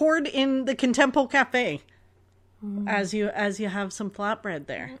 We'll record in the Contempo Cafe as you have some flatbread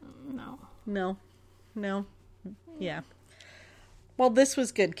there. No. Yeah. Well, this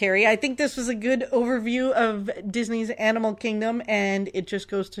was good, Carrie. I think this was a good overview of Disney's Animal Kingdom, and it just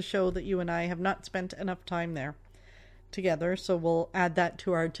goes to show that you and I have not spent enough time there together, so we'll add that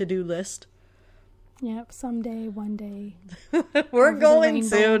to our to-do list. Yep, someday, one day. We're going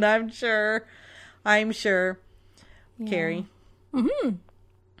soon, I'm sure. Yeah. Carrie. Mm-hmm.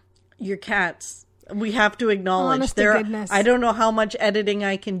 Your cats... We have to acknowledge Honest to goodness. I don't know how much editing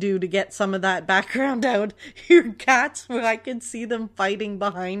I can do to get some of that background out. Your cats, I could see them fighting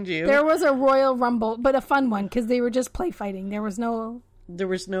behind you. There was a royal rumble, but a fun one because they were just play fighting. There was no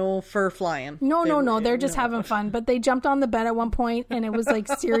fur flying. No. They're just having fun. But they jumped on the bed at one point, and it was like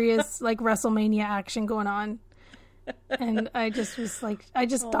serious, like WrestleMania action going on. And I just was like, I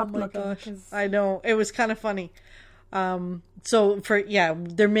just stopped looking. Gosh. I know, it was kind of funny.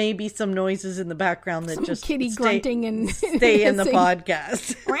 There may be some noises in the background that just kitty grunting and stay in the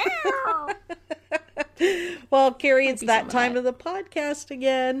podcast. Well, Carrie, it's that time of the podcast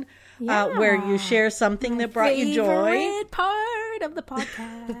again, where you share something that brought you joy. Favorite part of the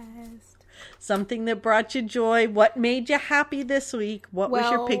podcast. Something that brought you joy. What made you happy this week? What was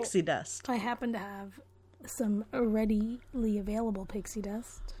your pixie dust? I happen to have some readily available pixie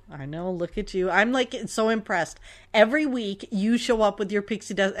dust. I know, look at you. I'm like so impressed. Every week you show up with your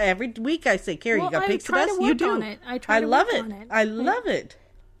pixie dust. Every week I say, Carrie, you got pixie dust? You do. On it. I love it. I love it.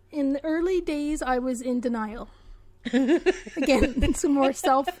 In the early days, I was in denial. Again, some more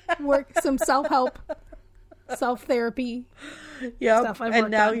self-work, some self-help, self-therapy stuff I've worked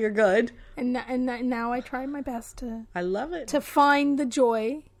and now on. You're good. And now I try my best to... I love it. To find the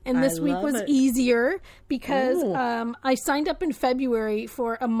joy. And this week was easier because I signed up in February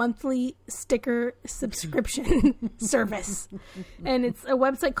for a monthly sticker subscription service. And it's a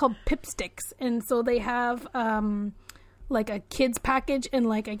website called Pipsticks. And so they have like a kids package and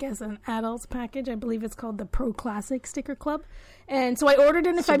like, I guess, an adults package. I believe it's called the Pro Classic Sticker Club. And so I ordered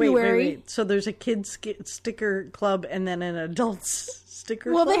in February. Wait. So there's a kids sticker club and then an adults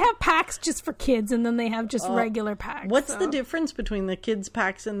sticker Well, club? they have packs just for kids, and then they have just regular packs. What's the difference between the kids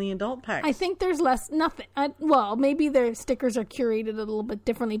packs and the adult packs? I think there's nothing. Well, maybe their stickers are curated a little bit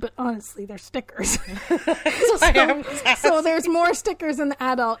differently, but honestly, they're stickers. So there's more stickers in the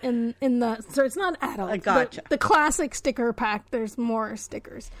adult so it's not adult. Gotcha. The classic sticker pack. There's more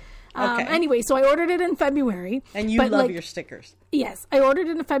stickers. Okay. Anyway, so I ordered it in February. And you love your stickers. Yes, I ordered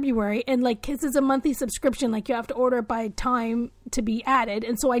it in February, and like Kids is a monthly subscription. Like you have to order it by time to be added,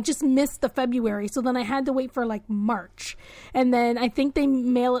 and so I just missed the February. So then I had to wait for like March, and then I think they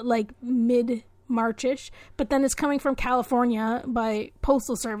mail it like mid-Marchish. But then it's coming from California by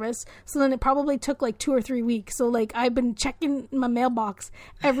postal service, so then it probably took like 2 or 3 weeks. So like I've been checking my mailbox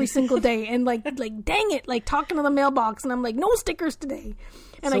every single day, and like dang it, like talking to the mailbox, and I'm like, no stickers today.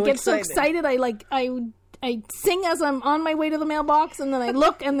 And I get so excited, I sing as I'm on my way to the mailbox, and then I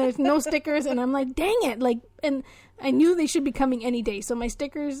look and there's no stickers, and I'm like, dang it! Like, and I knew they should be coming any day. So my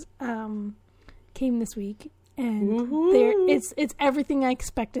stickers came this week, and it's everything I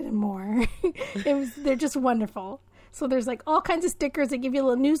expected and more. They're just wonderful. So there's like all kinds of stickers. They give you a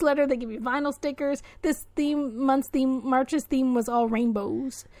little newsletter. They give you vinyl stickers. This March's theme was all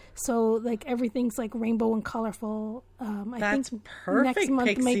rainbows. So like everything's like rainbow and colorful. I think perfect. Next month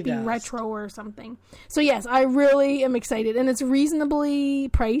Pixie might be dust. retro or something. So yes, I really am excited, and it's reasonably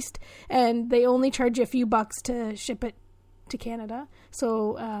priced, and they only charge you a few bucks to ship it to Canada.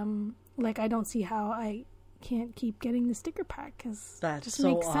 So like I don't see how I can't keep getting the sticker pack, because that's just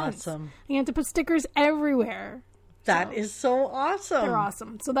so makes sense. awesome. You have to put stickers everywhere. That is so awesome. They're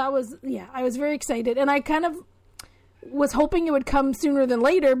awesome. So that was, I was very excited. And I kind of was hoping it would come sooner than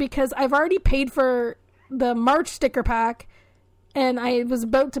later, because I've already paid for the March sticker pack, and I was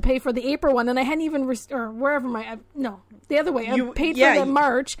about to pay for the April one, and I hadn't even, the other way. I paid for the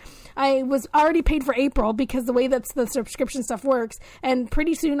March. I was already paid for April, because the way that's the subscription stuff works, and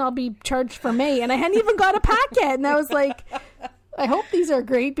pretty soon I'll be charged for May, and I hadn't even got a pack yet. And I was like, I hope these are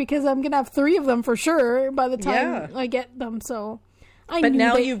great, because I'm going to have 3 of them for sure by the time I get them. So but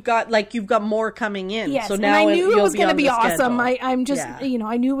now you've got more coming in. Yes, so now and I knew it was going to be awesome. Schedule. I'm just,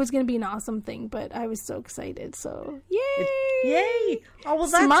 I knew it was going to be an awesome thing, but I was so excited. So yay! Oh, well,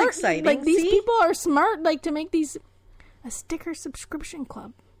 that's smart, exciting. Like these people are smart, like to make these a sticker subscription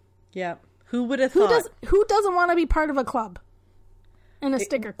club. Yeah. Who would have thought? Who doesn't want to be part of a club? And a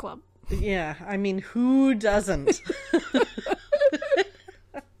sticker club. Yeah, I mean, who doesn't?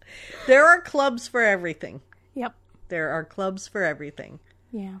 There are clubs for everything. Yep. There are clubs for everything.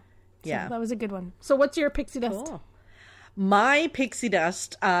 Yeah. Yeah. That was a good one. So what's your pixie dust? Cool. My pixie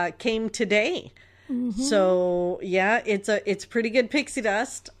dust came today. Mm-hmm. So, yeah, it's pretty good pixie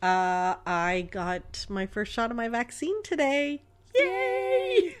dust. I got my first shot of my vaccine today.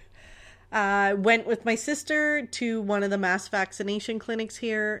 Yay! Went with my sister to one of the mass vaccination clinics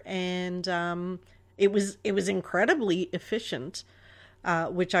here, and it was incredibly efficient.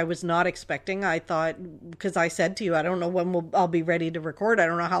 Which I was not expecting. I thought, because I said to you, I don't know when I'll be ready to record. I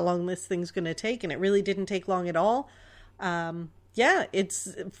don't know how long this thing's going to take. And it really didn't take long at all. It's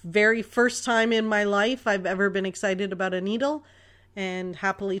very first time in my life I've ever been excited about a needle, and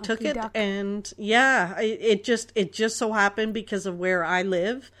happily took it. And it just so happened because of where I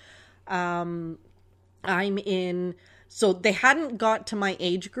live. So they hadn't got to my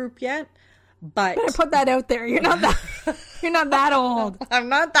age group yet. But better put that out there. You're not that old. I'm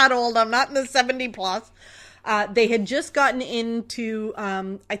not that old. I'm not in the 70 plus. They had just gotten into,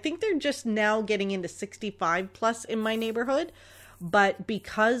 I think they're just now getting into 65 plus in my neighborhood. But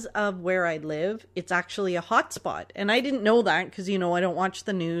because of where I live, it's actually a hotspot. And I didn't know that because, I don't watch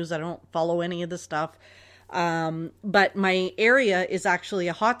the news. I don't follow any of the stuff. But my area is actually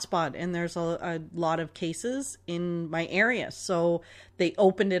a hotspot, and there's a lot of cases in my area. So they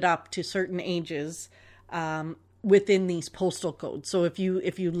opened it up to certain ages within these postal codes. So if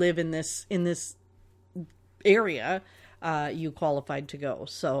you live in this area, you qualified to go.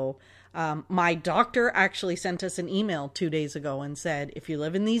 So my doctor actually sent us an email 2 days ago and said, if you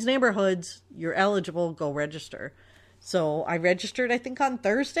live in these neighborhoods, you're eligible, go register. So I registered, I think, on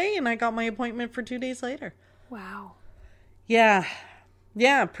Thursday, and I got my appointment for 2 days later. Wow. Yeah.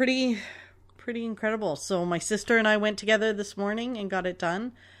 Yeah, pretty incredible. So my sister and I went together this morning and got it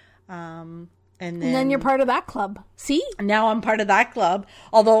done. And then you're part of that club. See? Now I'm part of that club.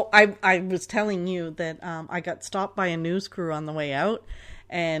 Although I was telling you that I got stopped by a news crew on the way out.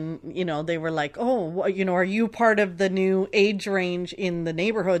 And, they were like, oh, are you part of the new age range in the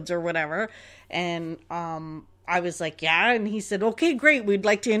neighborhoods or whatever? And I was like, yeah. And he said, okay, great. We'd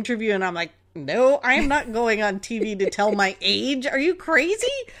like to interview. And I'm like, no, I am not going on TV to tell my age. Are you crazy?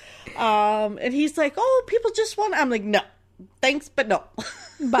 And he's like, oh, people just want, I'm like, thanks, but no.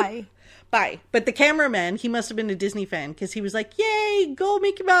 Bye. Bye. But the cameraman, he must have been a Disney fan because he was like, yay, go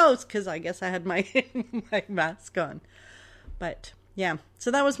Mickey Mouse. Because I guess I had my my mask on. But yeah,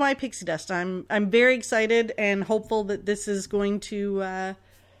 so that was my pixie dust. I'm very excited and hopeful that this is going to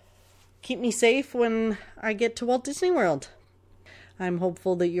keep me safe when I get to Walt Disney World. I'm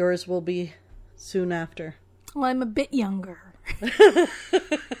hopeful that yours will be soon after. Well, I'm a bit younger.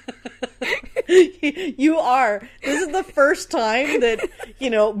 You are. This is the first time that,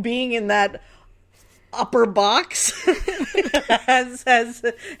 being in that upper box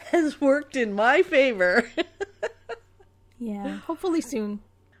has worked in my favor. Yeah, hopefully soon.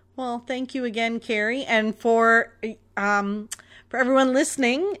 Well, thank you again, Carrie. And for everyone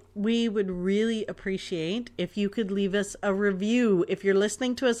listening, we would really appreciate if you could leave us a review. If you're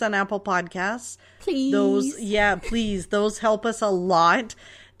listening to us on Apple Podcasts, please. Please. Those help us a lot.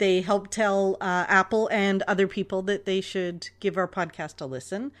 They help tell Apple and other people that they should give our podcast a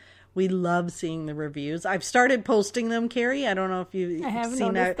listen. We love seeing the reviews. I've started posting them, Carrie. I don't know if you've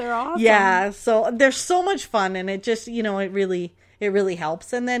seen that. They're awesome. Yeah, so they're so much fun, and it just, it really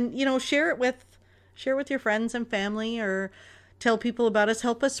helps. And then, share it with your friends and family, or tell people about us.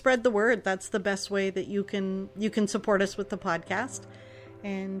 Help us spread the word. That's the best way that you can support us with the podcast.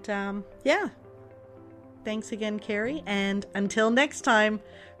 And thanks again, Carrie. And until next time,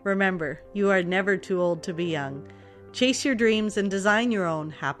 remember, you are never too old to be young. Chase your dreams and design your own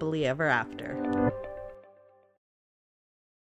happily ever after.